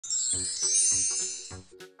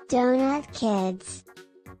Donut Kids.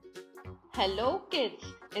 Hello kids!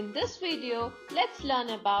 In this video, let's learn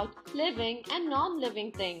about living and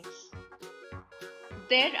non-living things.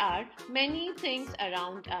 There are many things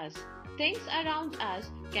around us. Things around us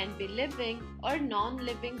can be living or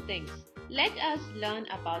non-living things. Let us learn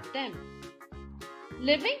about them.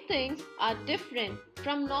 Living things are different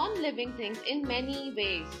from non-living things in many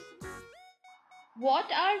ways. What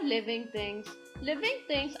are living things? Living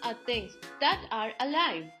things are things that are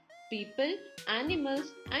alive. People,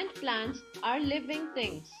 animals, and plants are living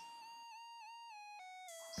things.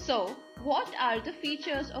 So, what are the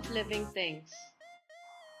features of living things?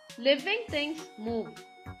 Living things move.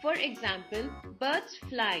 For example, birds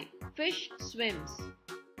fly, fish swims,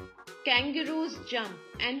 kangaroos jump,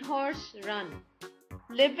 and horse run.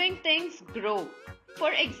 Living things grow.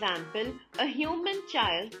 For example, a human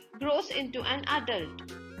child grows into an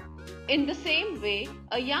adult. In the same way,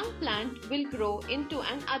 a young plant will grow into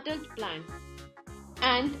an adult plant,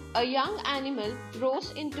 and a young animal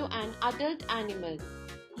grows into an adult animal.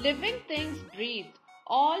 Living things breathe.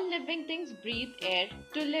 All living things breathe air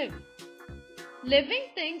to live. Living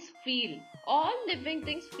things feel. All living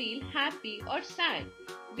things feel happy or sad.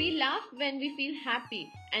 We laugh when we feel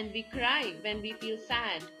happy, and we cry when we feel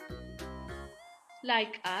sad.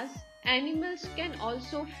 Like us, animals can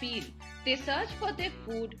also feel. They search for their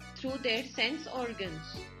food through their sense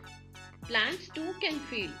organs. Plants too can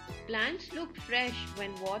feel. Plants look fresh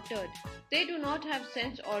when watered. They do not have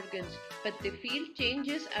sense organs, but they feel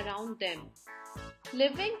changes around them.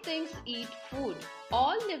 Living things eat food.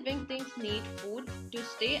 All living things need food to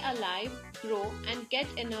stay alive, grow, and get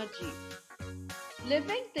energy.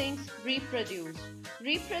 Living things reproduce.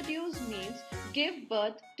 Reproduce means give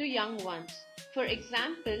birth to young ones. For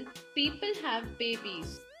example, people have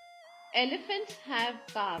babies. Elephants have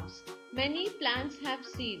calves. Many plants have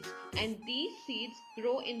seeds, and these seeds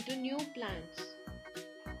grow into new plants.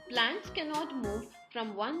 Plants cannot move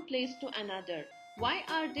from one place to another. Why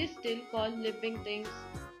are they still called living things?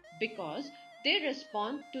 Because they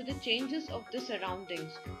respond to the changes of the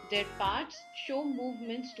surroundings. Their parts show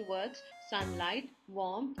movements towards sunlight,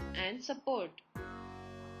 warmth, and support.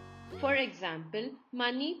 For example,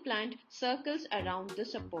 money plant circles around the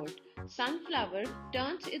support. Sunflower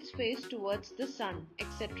turns its face towards the sun,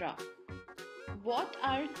 etc. What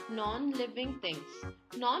are non-living things?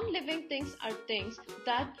 Non-living things are things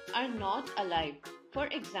that are not alive. For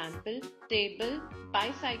example, table,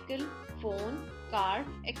 bicycle, phone, car,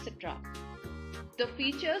 etc. The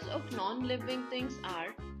features of non-living things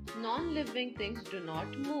are: non-living things do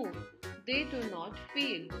not move. They do not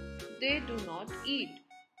feel. They do not eat.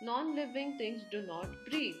 Non-living things do not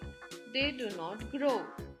breathe. They do not grow.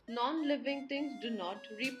 Non-living things do not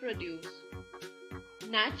reproduce.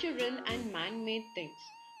 Natural and man-made things.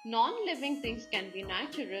 Non-living things can be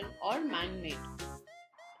natural or man-made.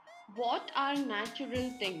 What are natural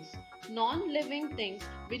things? Non-living things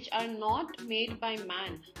which are not made by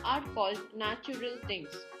man are called natural things.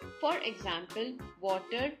 For example,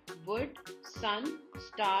 water, wood, sun,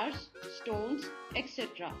 stars, stones,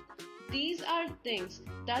 etc. These are things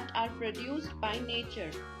that are produced by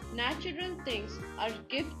nature. Natural things are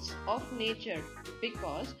gifts of nature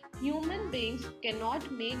because human beings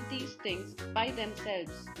cannot make these things by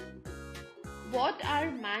themselves. What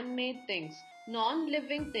are man-made things?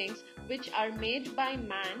 Non-living things which are made by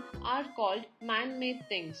man are called man-made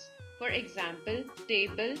things. For example,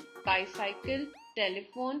 table, bicycle,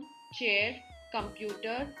 telephone, chair,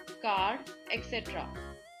 computer, car, etc.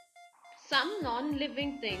 Some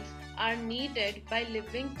non-living things are needed by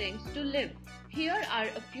living things to live. Here are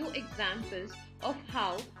a few examples of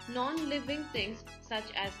how non-living things such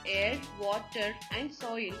as air, water, and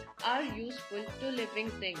soil are useful to living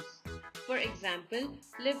things. For example,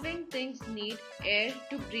 living things need air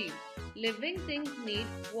to breathe. Living things need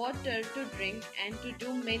water to drink and to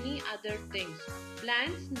do many other things.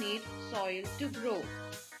 Plants need soil to grow.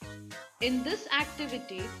 In this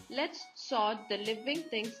activity, let's sort the living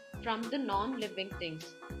things from the non-living things.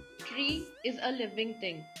 Tree is a living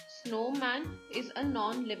thing. Snowman is a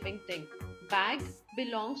non-living thing. Bag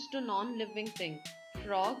belongs to non-living thing.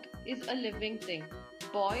 Frog is a living thing.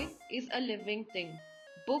 Boy is a living thing.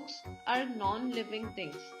 Books are non-living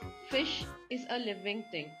things. Fish is a living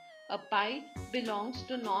thing. A pie belongs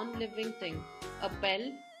to non-living thing. A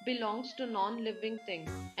bell belongs to non-living thing.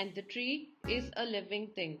 And the tree is a living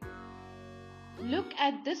thing. Look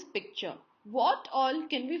at this picture. What all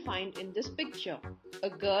can we find in this picture? A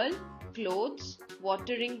girl, clothes,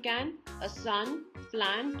 watering can, a sun,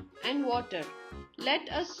 plant, and water. Let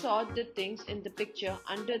us sort the things in the picture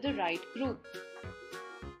under the right group.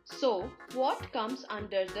 So, what comes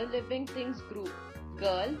under the living things group?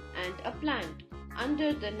 Girl and a plant.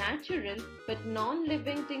 Under the natural but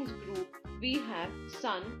non-living things group, we have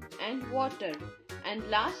sun and water. And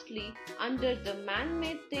lastly, under the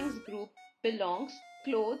man-made things group belongs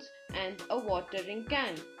clothes and a watering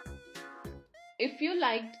can. If you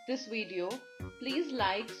liked this video, please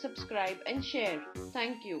like, subscribe and share.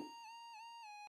 Thank you.